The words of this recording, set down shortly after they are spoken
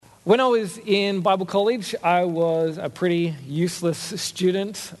When I was in Bible college, I was a pretty useless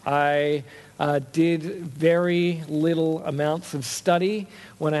student. I did very little amounts of study.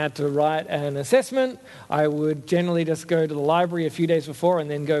 When I had to write an assessment, I would generally just go to the library a few days before and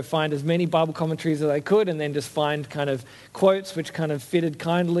then go find as many Bible commentaries as I could, and then just find kind of quotes which kind of fitted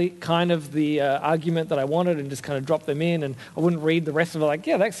kind of the argument that I wanted, and just kind of drop them in. And I wouldn't read the rest of it like,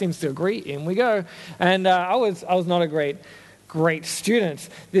 yeah, that seems to agree. In we go. And I was not a great student.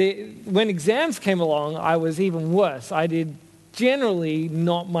 When exams came along, I was even worse. I did generally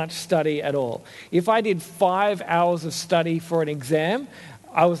not much study at all. If I did 5 hours of study for an exam,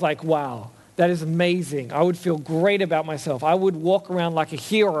 I was like, wow, that is amazing. I would feel great about myself. I would walk around like a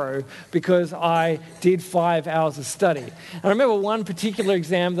hero because I did 5 hours of study. And I remember one particular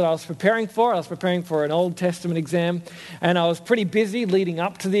exam that I was preparing for. I was preparing for an Old Testament exam, and I was pretty busy leading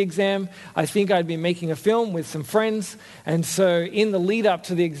up to the exam. I think I'd been making a film with some friends, and so in the lead up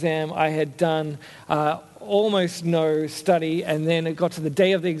to the exam, I had done almost no study, and then it got to the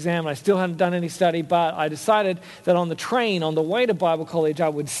day of the exam, and I still hadn't done any study, but I decided that on the train, on the way to Bible college, I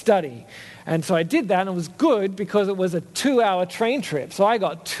would study. And so I did that, and it was good because it was a 2-hour train trip. So I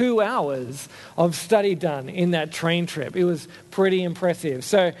got 2 hours of study done in that train trip. It was pretty impressive.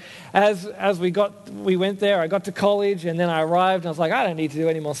 So as we went there, I got to college, and then I arrived, and I was like, I don't need to do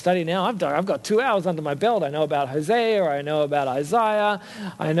any more study now. I've got 2 hours under my belt. I know about Hosea, or I know about Isaiah.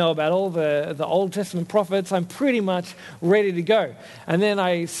 I know about all the Old Testament prophets. I'm pretty much ready to go. And then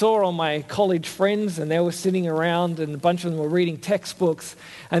I saw all my college friends, and they were sitting around, and a bunch of them were reading textbooks.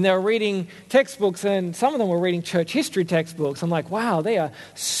 And they were reading textbooks, and some of them were reading church history textbooks. I'm like, wow, they are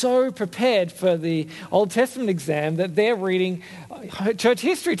so prepared for the Old Testament exam that they're reading church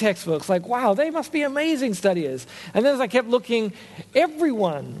history textbooks. Like, wow, they must be amazing studiers. And then as I kept looking,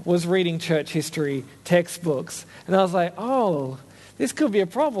 everyone was reading church history textbooks. And I was like, oh, this could be a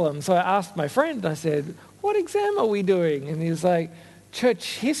problem. So I asked my friend, I said, what exam are we doing? And he was like,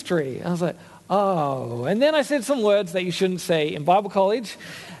 church history. I was like, oh. And then I said some words that you shouldn't say in Bible college,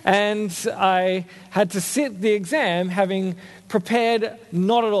 and I had to sit the exam having prepared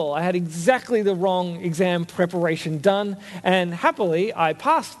not at all. I had exactly the wrong exam preparation done, and happily I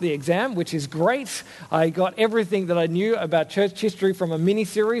passed the exam, which is great. I got everything that I knew about church history from a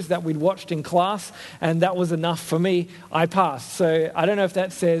mini-series that we'd watched in class, and that was enough for me. I passed. So I don't know if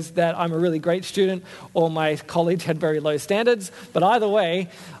that says that I'm a really great student or my college had very low standards, but either way,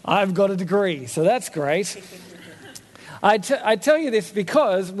 I've got a degree, so that's great. I tell you this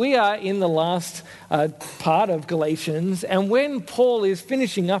because we are in the last part of Galatians, and when Paul is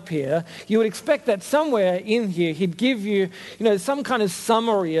finishing up here, you would expect that somewhere in here he'd give you, some kind of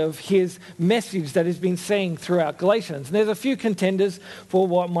summary of his message that he's been saying throughout Galatians. And there's a few contenders for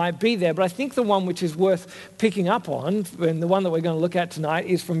what might be there, but I think the one which is worth picking up on, and the one that we're going to look at tonight,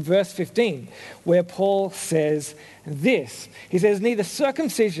 is from verse 15, where Paul says this. He says, neither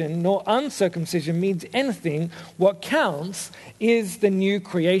circumcision nor uncircumcision means anything. What counts is the new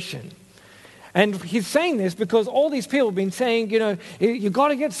creation. And he's saying this because all these people have been saying, you got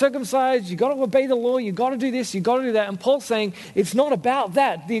to get circumcised, you got to obey the law, you got to do this, you got to do that. And Paul's saying it's not about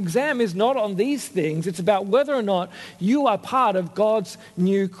that. The exam is not on these things. It's about whether or not you are part of God's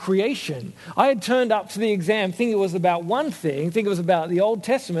new creation. I had turned up to the exam thinking it was about one thing, thinking it was about the Old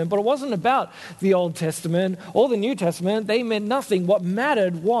Testament, but it wasn't about the Old Testament or the New Testament. They meant nothing. What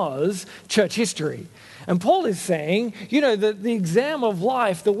mattered was church history. And Paul is saying, the exam of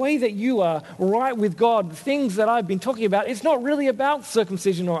life, the way that you are right with God, the things that I've been talking about, it's not really about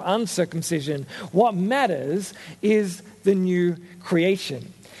circumcision or uncircumcision. What matters is the new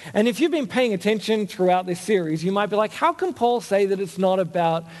creation. And if you've been paying attention throughout this series, you might be like, how can Paul say that it's not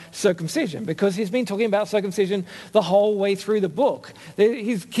about circumcision? Because he's been talking about circumcision the whole way through the book.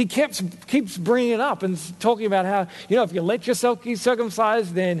 He keeps bringing it up and talking about how, if you let yourself be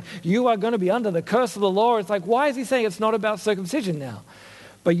circumcised, then you are going to be under the curse of the law. It's like, why is he saying it's not about circumcision now?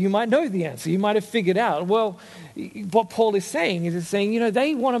 But you might know the answer. You might have figured out, well, what Paul is saying is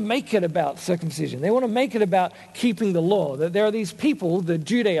they want to make it about circumcision. They want to make it about keeping the law. That there are these people, the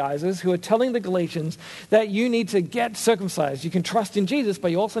Judaizers, who are telling the Galatians that you need to get circumcised. You can trust in Jesus, but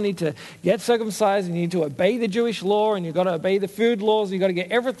you also need to get circumcised, and you need to obey the Jewish law, and you've got to obey the food laws, and you've got to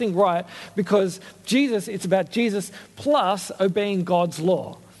get everything right, because it's about Jesus plus obeying God's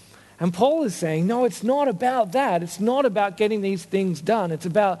law. And Paul is saying, no, it's not about that. It's not about getting these things done. It's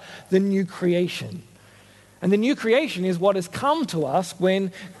about the new creation. And the new creation is what has come to us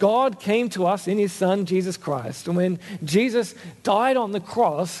when God came to us in his Son, Jesus Christ. And when Jesus died on the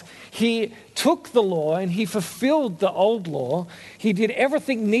cross, he took the law and he fulfilled the old law. He did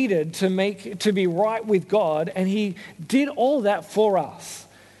everything needed to be right with God, and he did all that for us.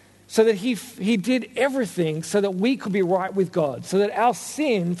 so that he did everything so that we could be right with God, so that our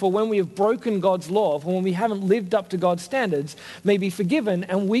sin for when we have broken God's law, for when we haven't lived up to God's standards, may be forgiven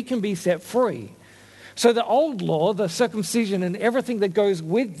and we can be set free. So the old law, the circumcision and everything that goes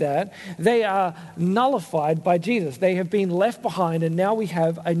with that, they are nullified by Jesus. They have been left behind, and now we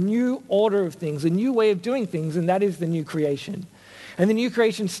have a new order of things, a new way of doing things, and that is the new creation. And the new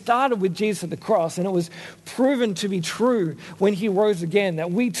creation started with Jesus at the cross, and it was proven to be true when he rose again,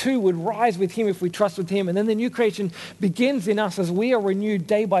 that we too would rise with him if we trust with him. And then the new creation begins in us as we are renewed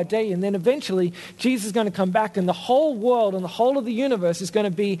day by day. And then eventually Jesus is going to come back, and the whole world and the whole of the universe is going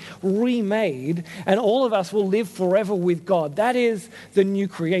to be remade, and all of us will live forever with God. That is the new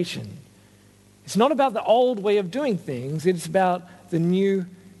creation. It's not about the old way of doing things. It's about the new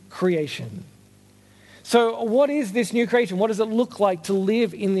creation. So what is this new creation? What does it look like to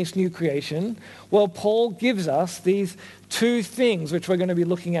live in this new creation? Well, Paul gives us these two things which we're going to be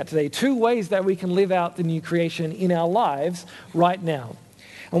looking at today. Two ways that we can live out the new creation in our lives right now.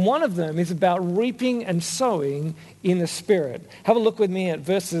 And one of them is about reaping and sowing in the Spirit. Have a look with me at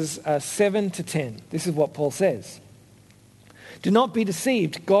verses 7 to 10. This is what Paul says. Do not be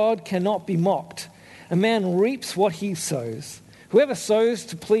deceived. God cannot be mocked. A man reaps what he sows. Whoever sows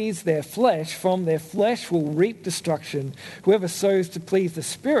to please their flesh, from their flesh will reap destruction. Whoever sows to please the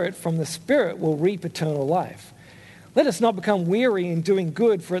Spirit, from the Spirit will reap eternal life. Let us not become weary in doing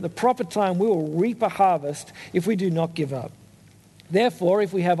good, for at the proper time we will reap a harvest if we do not give up. Therefore,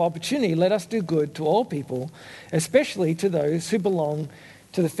 if we have opportunity, let us do good to all people, especially to those who belong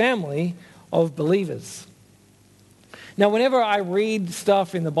to the family of believers. Now, whenever I read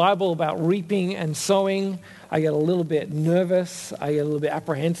stuff in the Bible about reaping and sowing, I get a little bit nervous. I get a little bit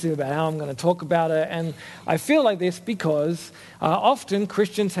apprehensive about how I'm going to talk about it. And I feel like this because often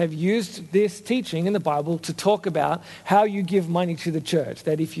Christians have used this teaching in the Bible to talk about how you give money to the church.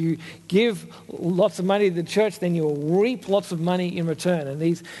 That if you give lots of money to the church, then you'll reap lots of money in return. And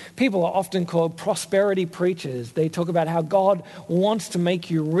these people are often called prosperity preachers. They talk about how God wants to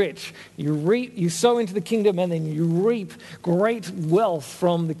make you rich. You sow into the kingdom, and then you reap great wealth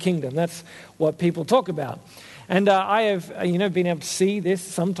from the kingdom. That's what people talk about. And I have, been able to see this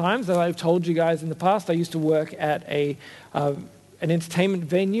sometimes. As I've told you guys in the past, I used to work at an entertainment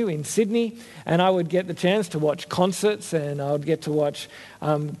venue in Sydney, and I would get the chance to watch concerts, and I would get to watch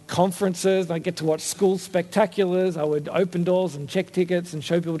conferences. I'd get to watch school spectaculars. I would open doors and check tickets and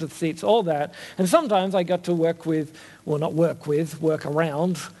show people to the seats, all that. And sometimes I got to work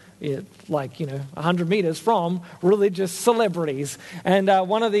around, 100 meters from religious celebrities. And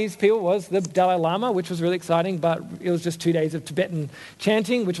one of these people was the Dalai Lama, which was really exciting, but it was just 2 days of Tibetan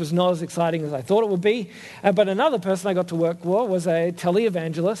chanting, which was not as exciting as I thought it would be. But another person I got to work with was a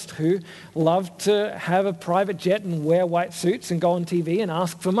televangelist who loved to have a private jet and wear white suits and go on TV and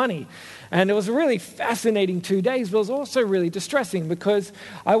ask for money. And it was a really fascinating 2 days, but it was also really distressing because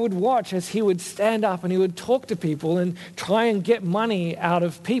I would watch as he would stand up and he would talk to people and try and get money out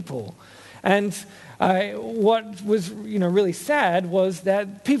of people. And what was really sad was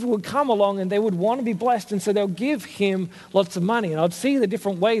that people would come along and they would want to be blessed, and so they'll give him lots of money. And I'd see the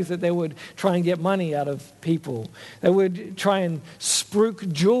different ways that they would try and get money out of people. They would try and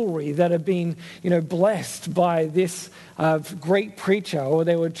spruik jewelry that had been blessed by this great preacher, or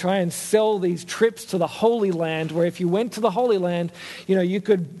they would try and sell these trips to the Holy Land, where if you went to the Holy Land, you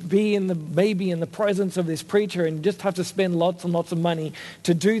could be maybe in the presence of this preacher and just have to spend lots and lots of money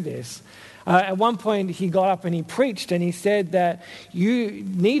to do this. At one point, he got up and he preached, and he said that you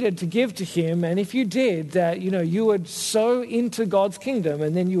needed to give to him, and if you did, that you would sow into God's kingdom,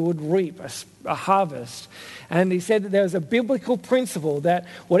 and then you would reap a harvest. And he said that there was a biblical principle that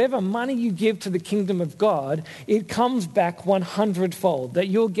whatever money you give to the kingdom of God, it comes back 100-fold. That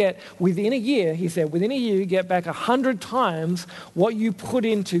you'll get within a year, he said, you get back 100 times what you put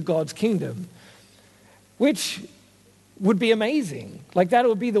into God's kingdom, which would be amazing. Like, that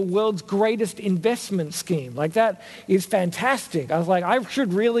would be the world's greatest investment scheme. Like, that is fantastic. I was like, I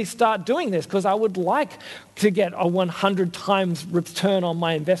should really start doing this because I would like to get a 100 times return on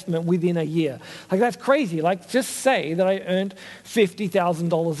my investment within a year. Like, that's crazy. Like, just say that I earned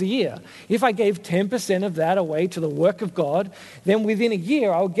 $50,000 a year. If I gave 10% of that away to the work of God, then within a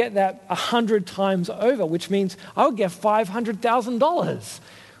year I would get that 100 times over, which means I would get $500,000.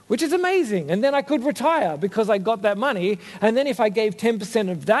 Which is amazing. And then I could retire because I got that money. And then if I gave 10%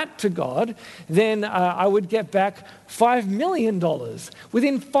 of that to God, then I would get back $5 million.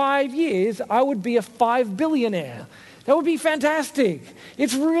 Within 5 years, I would be a $5 billionaire. That would be fantastic.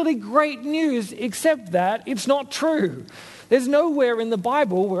 It's really great news, except that it's not true. There's nowhere in the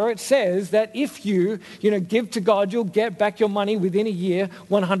Bible where it says that if you give to God, you'll get back your money within a year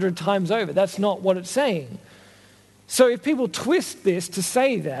 100 times over. That's not what it's saying. So if people twist this to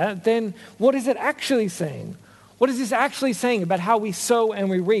say that, then what is it actually saying? What is this actually saying about how we sow and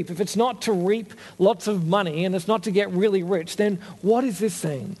we reap? If it's not to reap lots of money and it's not to get really rich, then what is this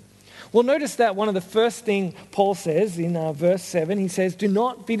saying? Well, notice that one of the first thing Paul says in verse 7, he says, "Do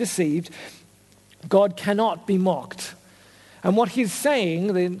not be deceived. God cannot be mocked." And what he's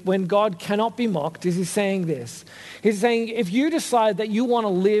saying when God cannot be mocked is he's saying this. He's saying if you decide that you want to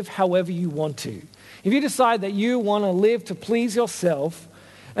live however you want to, if you decide that you want to live to please yourself,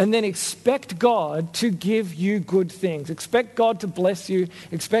 and then expect God to give you good things, expect God to bless you,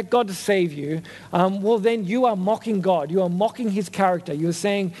 expect God to save you, well then you are mocking God. You are mocking his character. You're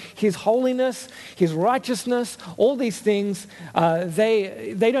saying his holiness, his righteousness, all these things,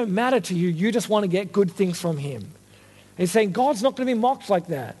 they don't matter to you. You just want to get good things from him. He's saying God's not going to be mocked like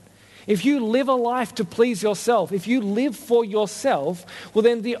that. If you live a life to please yourself, if you live for yourself, well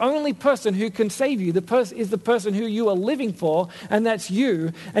then the only person who can save you is the person who you are living for, and that's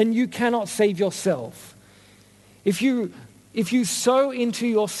you, and you cannot save yourself. If you sow into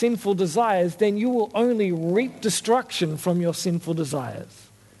your sinful desires, then you will only reap destruction from your sinful desires.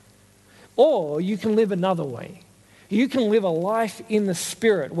 Or you can live another way. You can live a life in the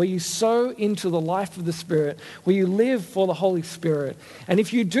Spirit where you sow into the life of the Spirit, where you live for the Holy Spirit. And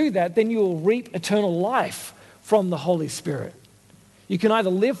if you do that, then you will reap eternal life from the Holy Spirit. You can either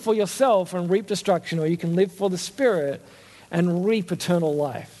live for yourself and reap destruction, or you can live for the Spirit and reap eternal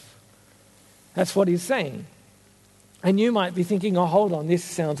life. That's what he's saying. And you might be thinking, oh, hold on, this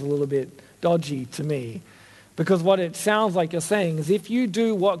sounds a little bit dodgy to me. Because what it sounds like you're saying is if you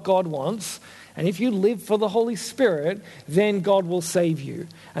do what God wants, and if you live for the Holy Spirit, then God will save you.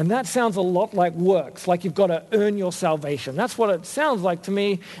 And that sounds a lot like works, like you've got to earn your salvation. That's what it sounds like to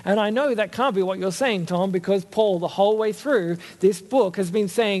me. And I know that can't be what you're saying, Tom, because Paul, the whole way through this book, has been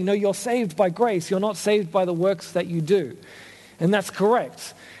saying, no, you're saved by grace. You're not saved by the works that you do. And that's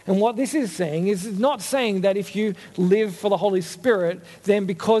correct. And what this is saying is it's not saying that if you live for the Holy Spirit, then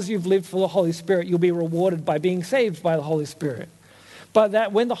because you've lived for the Holy Spirit, you'll be rewarded by being saved by the Holy Spirit. But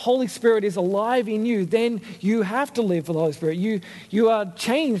that when the Holy Spirit is alive in you, then you have to live for the Holy Spirit. You are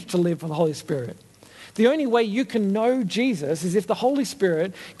changed to live for the Holy Spirit. The only way you can know Jesus is if the Holy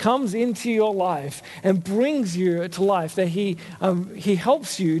Spirit comes into your life and brings you to life, that he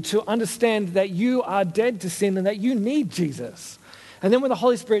helps you to understand that you are dead to sin and that you need Jesus. And then when the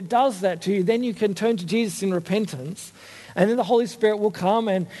Holy Spirit does that to you, then you can turn to Jesus in repentance. And then the Holy Spirit will come,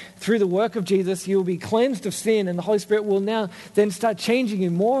 and through the work of Jesus, you will be cleansed of sin, and the Holy Spirit will now then start changing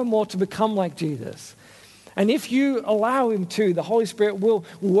you more and more to become like Jesus. And if you allow him to, the Holy Spirit will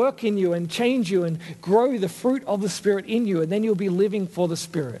work in you and change you and grow the fruit of the Spirit in you, and then you'll be living for the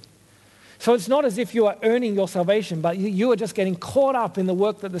Spirit. So it's not as if you are earning your salvation, but you are just getting caught up in the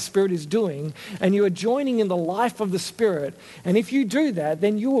work that the Spirit is doing, and you are joining in the life of the Spirit. And if you do that,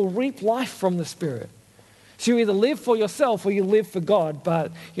 then you will reap life from the Spirit. So you either live for yourself or you live for God,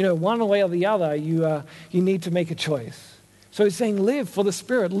 but one way or the other, you need to make a choice. So he's saying live for the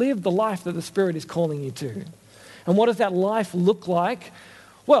Spirit, live the life that the Spirit is calling you to. And what does that life look like?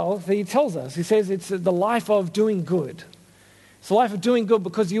 Well, he tells us, he says it's the life of doing good. It's the life of doing good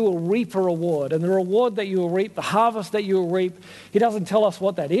because you will reap a reward. And the reward that you will reap, the harvest that you will reap, he doesn't tell us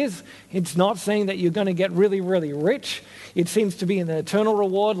what that is. It's not saying that you're going to get really, really rich. It seems to be an eternal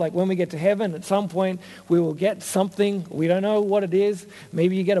reward, like when we get to heaven, at some point we will get something. We don't know what it is.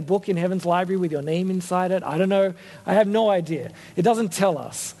 Maybe you get a book in heaven's library with your name inside it. I don't know. I have no idea. It doesn't tell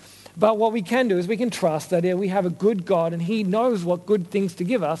us. But what we can do is we can trust that we have a good God and he knows what good things to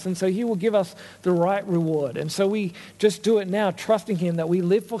give us, and so he will give us the right reward. And so we just do it now, trusting him that we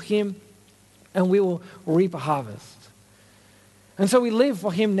live for him and we will reap a harvest. And so we live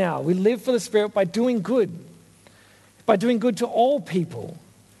for him now. We live for the Spirit by doing good to all people,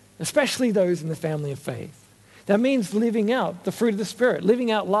 especially those in the family of faith. That means living out the fruit of the Spirit,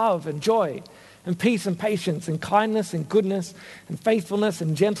 living out love and joy and peace and patience and kindness and goodness and faithfulness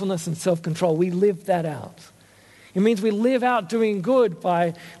and gentleness and self-control. We live that out. It means we live out doing good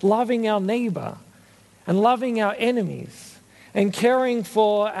by loving our neighbor and loving our enemies and caring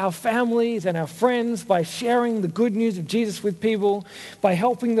for our families and our friends by sharing the good news of Jesus with people, by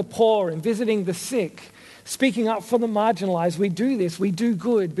helping the poor and visiting the sick, speaking up for the marginalized. We do this, we do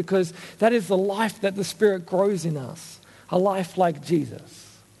good because that is the life that the Spirit grows in us, a life like Jesus.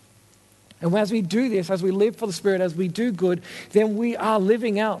 And as we do this, as we live for the Spirit, as we do good, then we are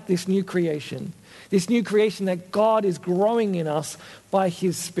living out this new creation that God is growing in us by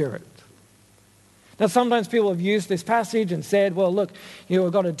his Spirit. Now, sometimes people have used this passage and said, well, look,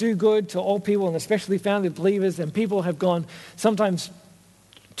 we've got to do good to all people, and especially family believers, and people have gone sometimes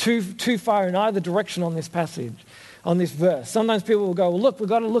too far in either direction on this passage, on this verse. Sometimes people will go, well, look, we've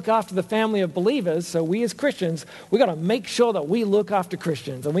got to look after the family of believers, so we as Christians, we've got to make sure that we look after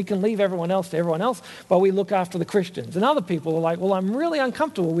Christians, and we can leave everyone else to everyone else, but we look after the Christians. And other people are like, well, I'm really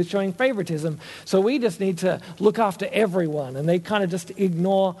uncomfortable with showing favoritism, so we just need to look after everyone, and they kind of just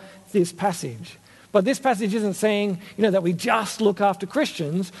ignore this passage. But this passage isn't saying, that we just look after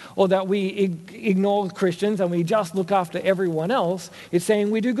Christians or that we ignore Christians and we just look after everyone else. It's saying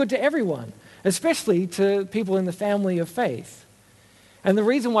we do good to everyone, especially to people in the family of faith. And the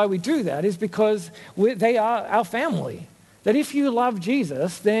reason why we do that is because they are our family. That if you love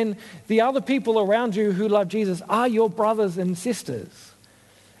Jesus, then the other people around you who love Jesus are your brothers and sisters.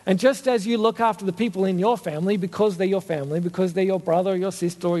 And just as you look after the people in your family because they're your family, because they're your brother or your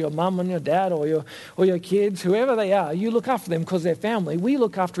sister or your mum and your dad or your kids, whoever they are, you look after them because they're family. We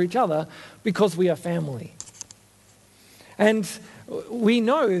look after each other because we are family. And we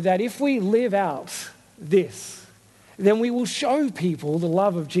know that if we live out this, then we will show people the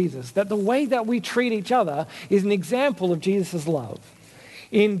love of Jesus, that the way that we treat each other is an example of Jesus' love.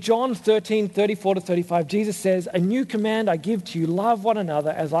 In John 13:34-35, Jesus says, "A new command I give to you, love one another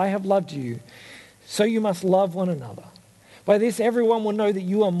as I have loved you, so you must love one another. By this everyone will know that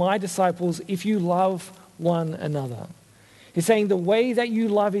you are my disciples if you love one another." He's saying the way that you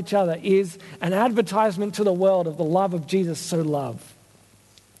love each other is an advertisement to the world of the love of Jesus, so love.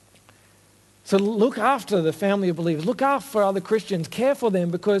 So look after the family of believers, look after other Christians, care for them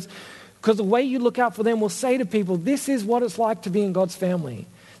because the way you look out for them will say to people, this is what it's like to be in God's family.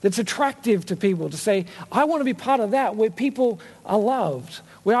 That's attractive to people to say, I want to be part of that, where people are loved,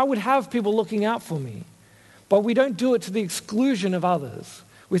 where I would have people looking out for me. But we don't do it to the exclusion of others.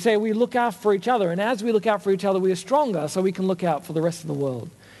 We say we look out for each other, and as we look out for each other, we are stronger, so we can look out for the rest of the world.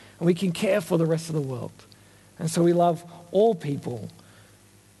 And we can care for the rest of the world. And so we love all people.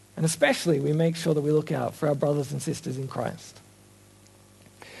 And especially we make sure that we look out for our brothers and sisters in Christ.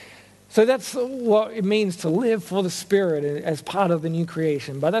 So that's what it means to live for the Spirit as part of the new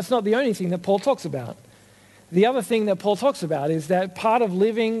creation. But that's not the only thing that Paul talks about. The other thing that Paul talks about is that part of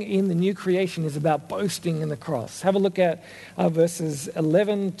living in the new creation is about boasting in the cross. Have a look at verses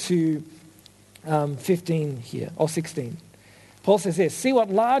 11 to 15 here, or 16. Paul says this, "See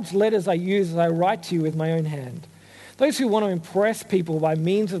what large letters I use as I write to you with my own hand. Those who want to impress people by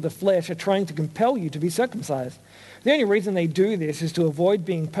means of the flesh are trying to compel you to be circumcised. The only reason they do this is to avoid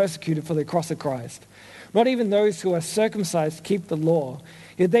being persecuted for the cross of Christ. Not even those who are circumcised keep the law,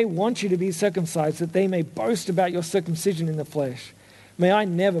 yet they want you to be circumcised that they may boast about your circumcision in the flesh. May I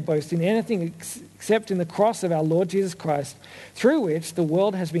never boast in anything except in the cross of our Lord Jesus Christ, through which the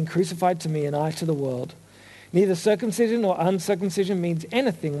world has been crucified to me and I to the world. Neither circumcision nor uncircumcision means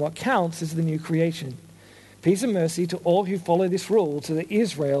anything. What counts is the new creation. Peace and mercy to all who follow this rule, to the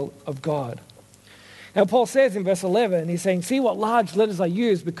Israel of God." Now, Paul says in verse 11, he's saying, see what large letters I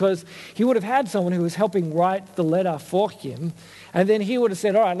use, because he would have had someone who was helping write the letter for him, and then he would have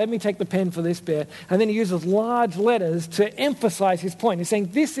said, all right, let me take the pen for this bit, and then he uses large letters to emphasize his point. He's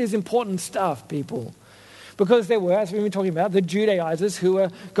saying, this is important stuff, people. Because there were, as we've been talking about, the Judaizers who were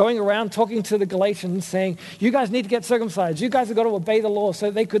going around talking to the Galatians saying, you guys need to get circumcised. You guys have got to obey the law,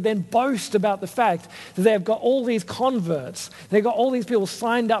 so they could then boast about the fact that they've got all these converts. They've got all these people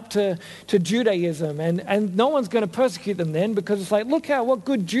signed up to Judaism, and no one's going to persecute them then, because it's like, look what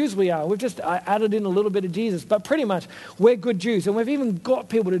good Jews we are. We've just added in a little bit of Jesus, but pretty much we're good Jews, and we've even got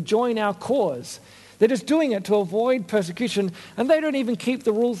people to join our cause. They're just doing it to avoid persecution, and they don't even keep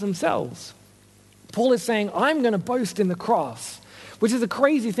the rules themselves. Paul is saying, I'm going to boast in the cross, which is a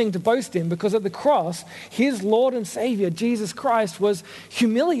crazy thing to boast in, because at the cross, his Lord and Savior, Jesus Christ, was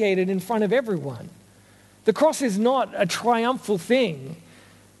humiliated in front of everyone. The cross is not a triumphal thing.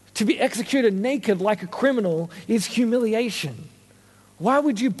 To be executed naked like a criminal is humiliation. Why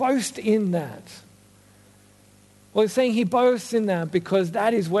would you boast in that? Well, he's saying he boasts in that because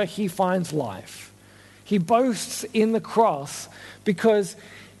that is where he finds life. He boasts in the cross because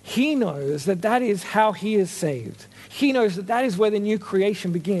he knows that that is how he is saved. He knows that that is where the new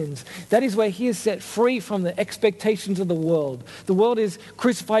creation begins. That is where he is set free from the expectations of the world. The world is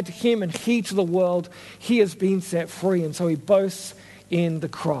crucified to him, and he to the world. He has been set free, and so he boasts in the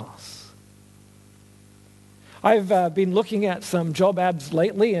cross. I've been looking at some job ads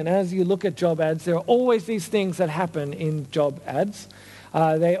lately, and as you look at job ads, there are always these things that happen in job ads.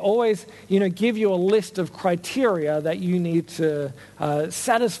 They always, give you a list of criteria that you need to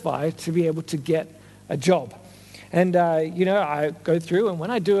satisfy to be able to get a job. And, I go through, and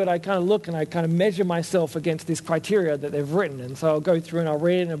when I do it, I kind of look and I kind of measure myself against this criteria that they've written. And so I'll go through and I'll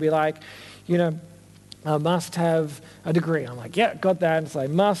read it and I'll be like, I must have a degree. I'm like, yeah, got that. It's like,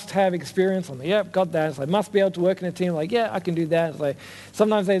 must have experience. I'm like, yeah, got that. It's like, must be able to work in a team. I'm like, yeah, I can do that. It's like,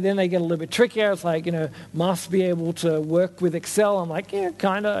 sometimes they get a little bit trickier. It's like, must be able to work with Excel. I'm like, yeah,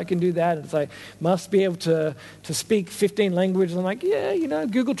 kind of, I can do that. It's like, must be able to speak 15 languages. I'm like, yeah,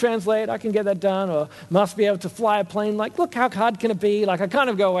 Google Translate, I can get that done. Or must be able to fly a plane. Like, look, how hard can it be? Like, I kind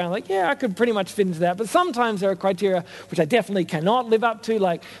of go around like, yeah, I could pretty much fit into that. But sometimes there are criteria which I definitely cannot live up to,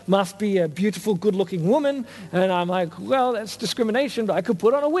 like, must be a beautiful, good-looking woman. And I'm like, well, that's discrimination, but I could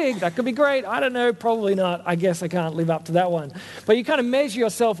put on a wig. That could be great. I don't know, probably not. I guess I can't live up to that one. But you kind of measure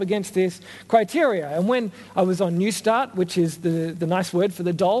yourself against this criteria. And when I was on New Start, which is the nice word for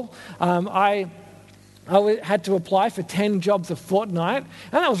the doll, I had to apply for 10 jobs a fortnight,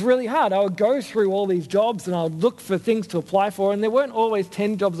 and that was really hard. I would go through all these jobs and I would look for things to apply for, and there weren't always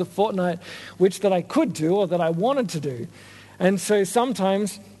 10 jobs a fortnight that I could do or that I wanted to do. And so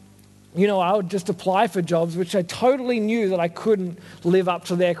sometimes I would just apply for jobs which I totally knew that I couldn't live up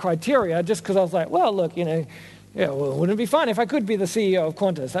to their criteria, just because I was like, well, look, wouldn't it be fun if I could be the CEO of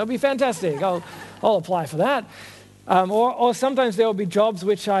Qantas? That would be fantastic. I'll apply for that. Or sometimes there would be jobs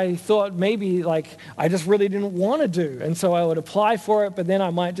which I thought maybe I just really didn't want to do. And so I would apply for it, but then I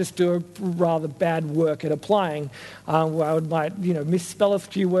might just do a rather bad work at applying, where I might misspell a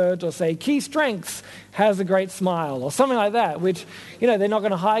few words or say key strengths, has a great smile, or something like that, which, they're not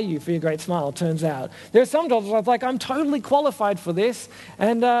going to hire you for your great smile, it turns out. There are some jobs where I was like, I'm totally qualified for this,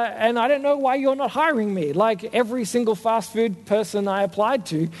 and I don't know why you're not hiring me. Like every single fast food person I applied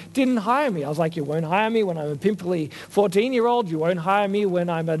to didn't hire me. I was like, you won't hire me when I'm a pimply 14-year-old. You won't hire me when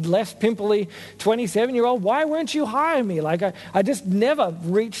I'm a less pimply 27-year-old. Why won't you hire me? I just never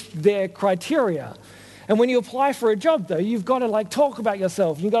reached their criteria. And when you apply for a job, though, you've got to talk about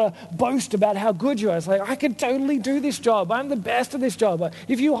yourself. You've got to boast about how good you are. It's like, I can totally do this job. I'm the best at this job.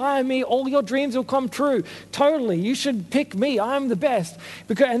 If you hire me, all your dreams will come true. Totally. You should pick me. I'm the best.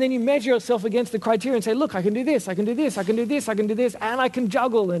 And then you measure yourself against the criteria and say, look, I can do this, I can do this, I can do this, I can do this, and I can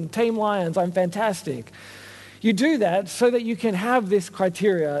juggle and tame lions. I'm fantastic. You do that so that you can have this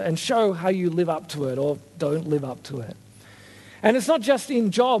criteria and show how you live up to it or don't live up to it. And it's not just in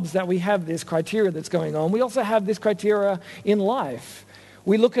jobs that we have this criteria that's going on. We also have this criteria in life.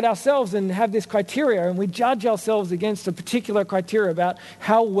 We look at ourselves and have this criteria, and we judge ourselves against a particular criteria about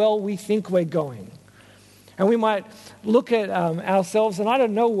how well we think we're going. And we might look at ourselves, and I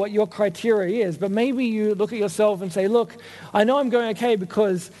don't know what your criteria is, but maybe you look at yourself and say, look, I know I'm going okay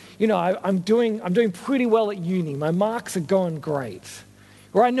because, I'm doing pretty well at uni. My marks are going great.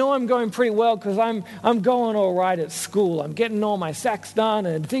 Or I know I'm going pretty well because I'm going all right at school. I'm getting all my SACs done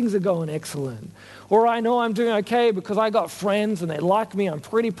and things are going excellent. Or I know I'm doing okay because I got friends and they like me. I'm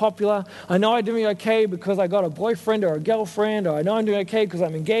pretty popular. I know I'm doing okay because I got a boyfriend or a girlfriend. Or I know I'm doing okay because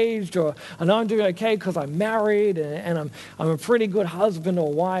I'm engaged. Or I know I'm doing okay because I'm married and I'm a pretty good husband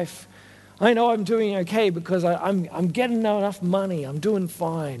or wife. I know I'm doing okay because I'm getting enough money. I'm doing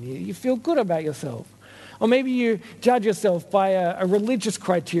fine. You feel good about yourself. Or maybe you judge yourself by a religious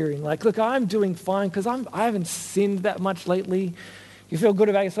criterion, like, look, I'm doing fine because I haven't sinned that much lately. You feel good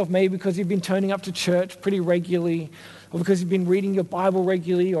about yourself maybe because you've been turning up to church pretty regularly, or because you've been reading your Bible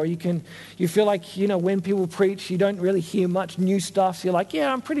regularly, or you feel like, when people preach, you don't really hear much new stuff. So you're like,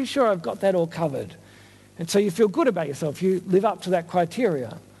 yeah, I'm pretty sure I've got that all covered. And so you feel good about yourself. You live up to that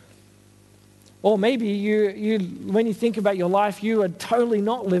criteria. Or maybe you when you think about your life, you are totally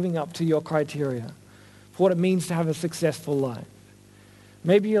not living up to your criteria for what it means to have a successful life.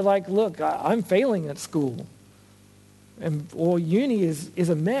 Maybe you're like, look, I'm failing at school. Or uni is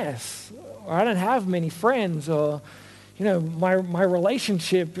a mess. Or I don't have many friends. Or, my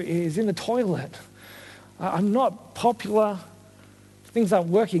relationship is in the toilet. I'm not popular. Things aren't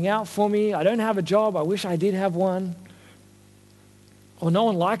working out for me. I don't have a job. I wish I did have one. Or no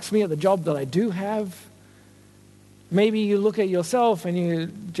one likes me at the job that I do have. Maybe you look at yourself and you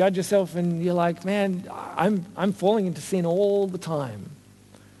judge yourself and you're like, man, I'm falling into sin all the time.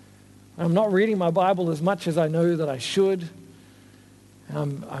 I'm not reading my Bible as much as I know that I should.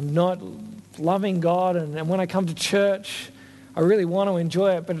 I'm not loving God, and when I come to church, I really want to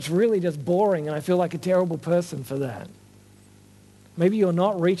enjoy it, but it's really just boring and I feel like a terrible person for that. Maybe you're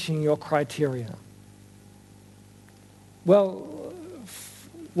not reaching your criteria. Well,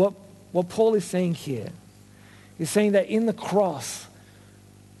 what Paul is saying here, he's saying that in the cross,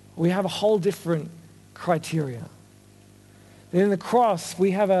 we have a whole different criteria. In the cross,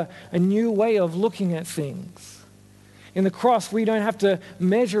 we have a new way of looking at things. In the cross, we don't have to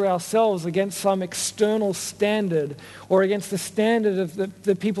measure ourselves against some external standard or against the standard of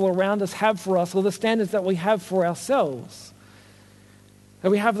the people around us have for us or the standards that we have for ourselves.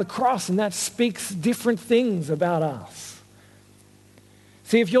 That we have the cross, and that speaks different things about us.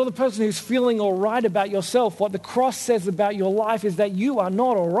 See, if you're the person who's feeling all right about yourself, what the cross says about your life is that you are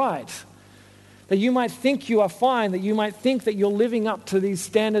not all right. That you might think you are fine, that you might think that you're living up to these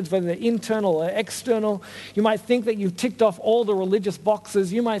standards, whether they're internal or external. You might think that you've ticked off all the religious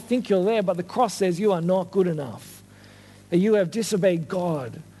boxes. You might think you're there, but the cross says you are not good enough. That you have disobeyed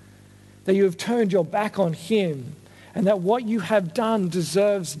God. That you have turned your back on Him. And that what you have done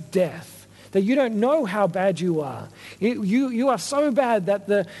deserves death. That you don't know how bad you are. You are so bad that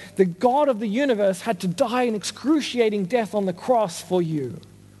the God of the universe had to die an excruciating death on the cross for you.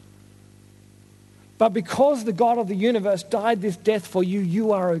 But because the God of the universe died this death for you,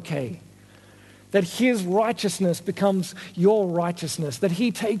 you are okay. That His righteousness becomes your righteousness. That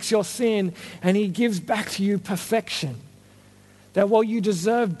He takes your sin and He gives back to you perfection. That while you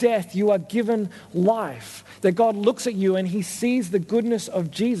deserve death, you are given life. That God looks at you and He sees the goodness of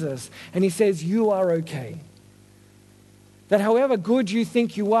Jesus and He says, you are okay. That however good you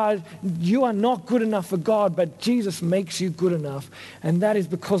think you are not good enough for God, but Jesus makes you good enough. And that is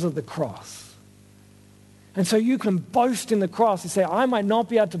because of the cross. And so you can boast in the cross and say, I might not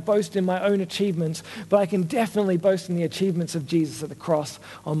be able to boast in my own achievements, but I can definitely boast in the achievements of Jesus at the cross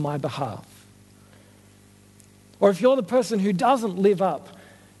on my behalf. Or if you're the person who doesn't live up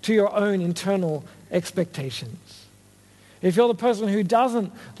to your own internal expectations, if you're the person who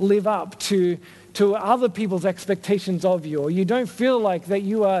doesn't live up to other people's expectations of you, or you don't feel like that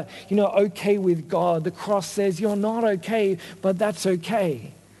you are, okay with God, the cross says you're not okay, but that's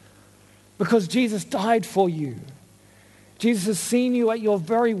okay. Because Jesus died for you. Jesus has seen you at your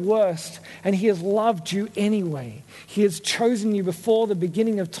very worst, and He has loved you anyway. He has chosen you before the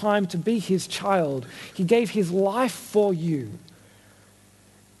beginning of time to be His child. He gave His life for you.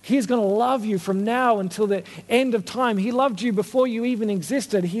 He is going to love you from now until the end of time. He loved you before you even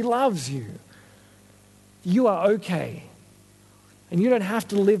existed. He loves you. You are okay. And you don't have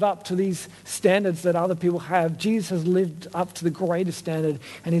to live up to these standards that other people have. Jesus has lived up to the greatest standard,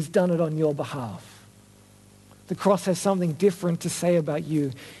 and He's done it on your behalf. The cross has something different to say about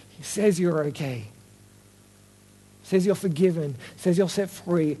you. He says you're okay. Says you're forgiven. Says you're set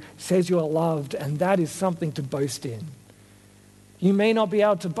free. Says you're loved. And that is something to boast in. You may not be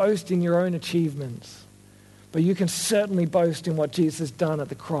able to boast in your own achievements, but you can certainly boast in what Jesus has done at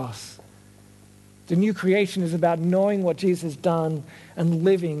the cross. The new creation is about knowing what Jesus has done and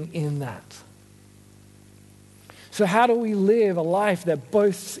living in that. So how do we live a life that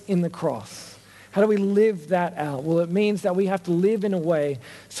boasts in the cross? How do we live that out? Well, it means that we have to live in a way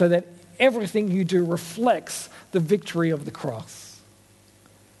so that everything you do reflects the victory of the cross.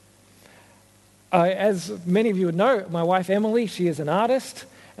 As many of you would know, my wife Emily, she is an artist.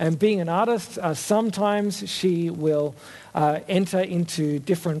 And being an artist, sometimes she will enter into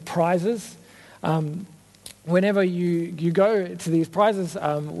different prizes. Whenever you go to these prizes,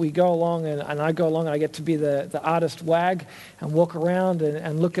 we go along and I go along and I get to be the artist wag and walk around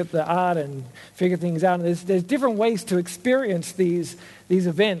and look at the art and figure things out. And there's different ways to experience these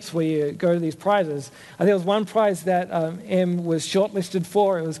events where you go to these prizes. I think there was one prize that Em was shortlisted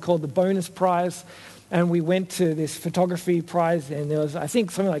for. It was called the bonus prize. And we went to this photography prize, and there was, I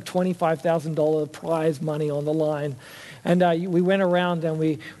think, something like $25,000 prize money on the line. And we went around and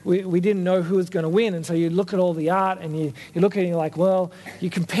we didn't know who was going to win. And so you look at all the art and you look at it and you're like, well, you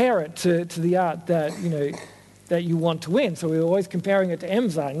compare it to the art that you want to win. So we were always comparing it to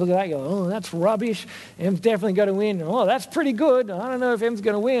Em's art. And look at that, you go, oh, that's rubbish. Em's definitely going to win. Oh, that's pretty good. I don't know if Em's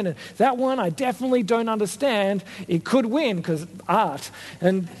going to win. And that one I definitely don't understand. It could win because art.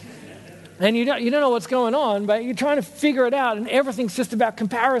 And you don't know what's going on, but you're trying to figure it out, and everything's just about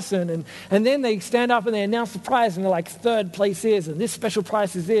comparison. And then they stand up and they announce the prize, and they're like, third place is, and this special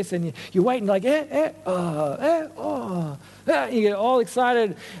prize is this, and you wait and like, you get all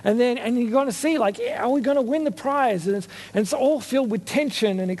excited, and you're going to see, like, are we going to win the prize? And it's all filled with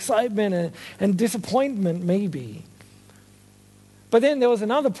tension and excitement and disappointment, maybe. But then there was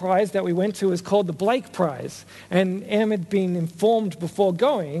another prize that we went to. It was called the Blake Prize. And Em had been informed before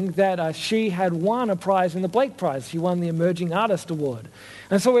going that she had won a prize in the Blake Prize. She won the Emerging Artist Award.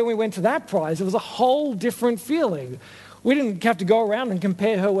 And so when we went to that prize, it was a whole different feeling. We didn't have to go around and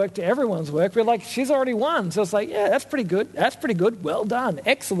compare her work to everyone's work. We're like, she's already won. So it's like, yeah, that's pretty good. That's pretty good. Well done.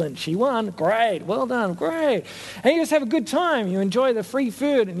 Excellent. She won. Great. Well done. Great. And you just have a good time. You enjoy the free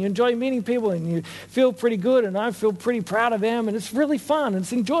food and you enjoy meeting people and you feel pretty good. And I feel pretty proud of them. And it's really fun.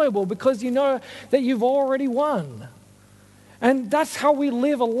 It's enjoyable because you know that you've already won. And that's how we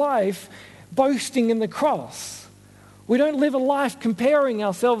live a life boasting in the cross. We don't live a life comparing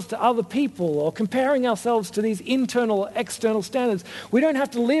ourselves to other people or comparing ourselves to these internal or external standards. We don't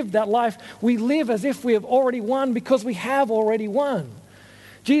have to live that life. We live as if we have already won because we have already won.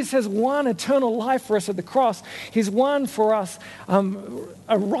 Jesus has won eternal life for us at the cross. He's won for us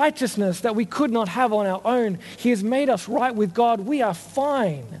a righteousness that we could not have on our own. He has made us right with God. We are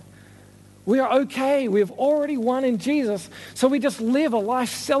fine. We are okay. We have already won in Jesus. So we just live a life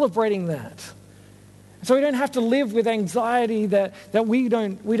celebrating that. So we don't have to live with anxiety that we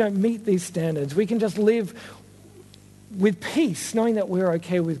don't meet these standards. We can just live with peace, knowing that we're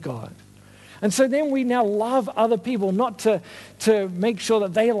okay with God. And so then we now love other people, not to make sure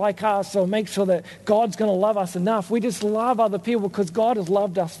that they like us or make sure that God's going to love us enough. We just love other people because God has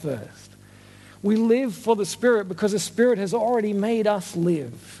loved us first. We live for the Spirit because the Spirit has already made us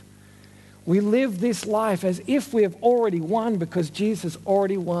live. We live this life as if we have already won because Jesus has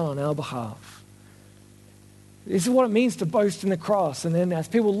already won on our behalf. This is what it means to boast in the cross. And then as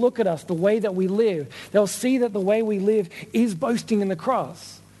people look at us, the way that we live, they'll see that the way we live is boasting in the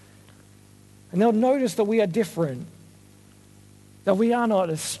cross. And they'll notice that we are different, that we are not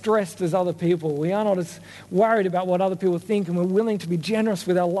as stressed as other people. We are not as worried about what other people think, and we're willing to be generous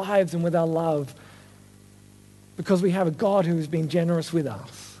with our lives and with our love because we have a God who has been generous with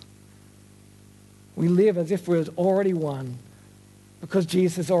us. We live as if we've already won because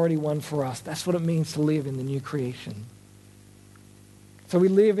Jesus has already won for us. That's what it means to live in the new creation. So we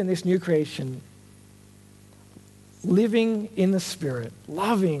live in this new creation, living in the Spirit,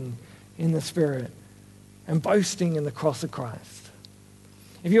 loving in the Spirit, and boasting in the cross of Christ.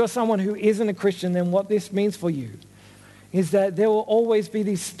 If you are someone who isn't a Christian, then what this means for you is that there will always be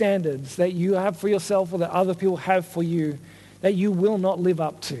these standards that you have for yourself or that other people have for you that you will not live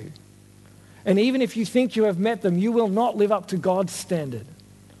up to. And even if you think you have met them, you will not live up to God's standard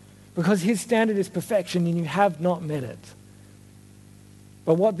because His standard is perfection and you have not met it.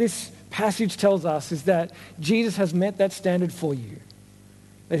 But what this passage tells us is that Jesus has met that standard for you.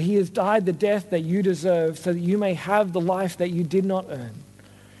 That He has died the death that you deserve so that you may have the life that you did not earn.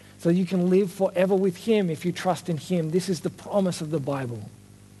 So you can live forever with Him if you trust in Him. This is the promise of the Bible.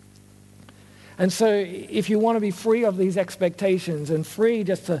 And so if you want to be free of these expectations and free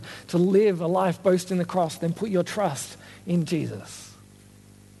just to live a life boasting the cross, then put your trust in Jesus.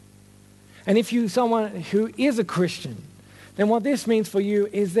 And if you're someone who is a Christian, then what this means for you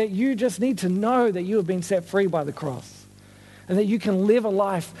is that you just need to know that you have been set free by the cross. And that you can live a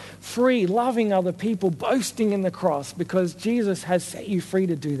life free, loving other people, boasting in the cross because Jesus has set you free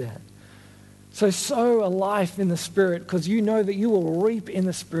to do that. So sow a life in the Spirit because you know that you will reap in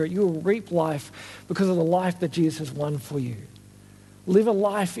the Spirit. You will reap life because of the life that Jesus has won for you. Live a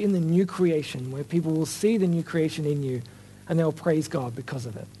life in the new creation where people will see the new creation in you and they'll praise God because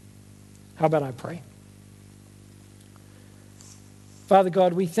of it. How about I pray? Father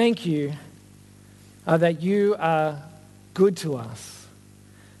God, we thank you that you are good to us.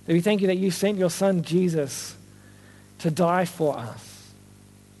 That we thank you that you sent your Son Jesus to die for us.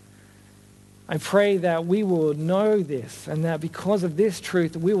 I pray that we will know this and that because of this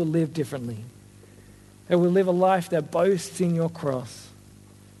truth we will live differently. That we'll live a life that boasts in your cross.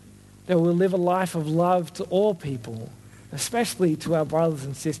 That we'll live a life of love to all people, especially to our brothers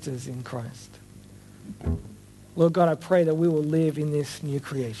and sisters in Christ. Lord God, I pray that we will live in this new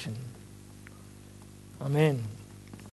creation. Amen.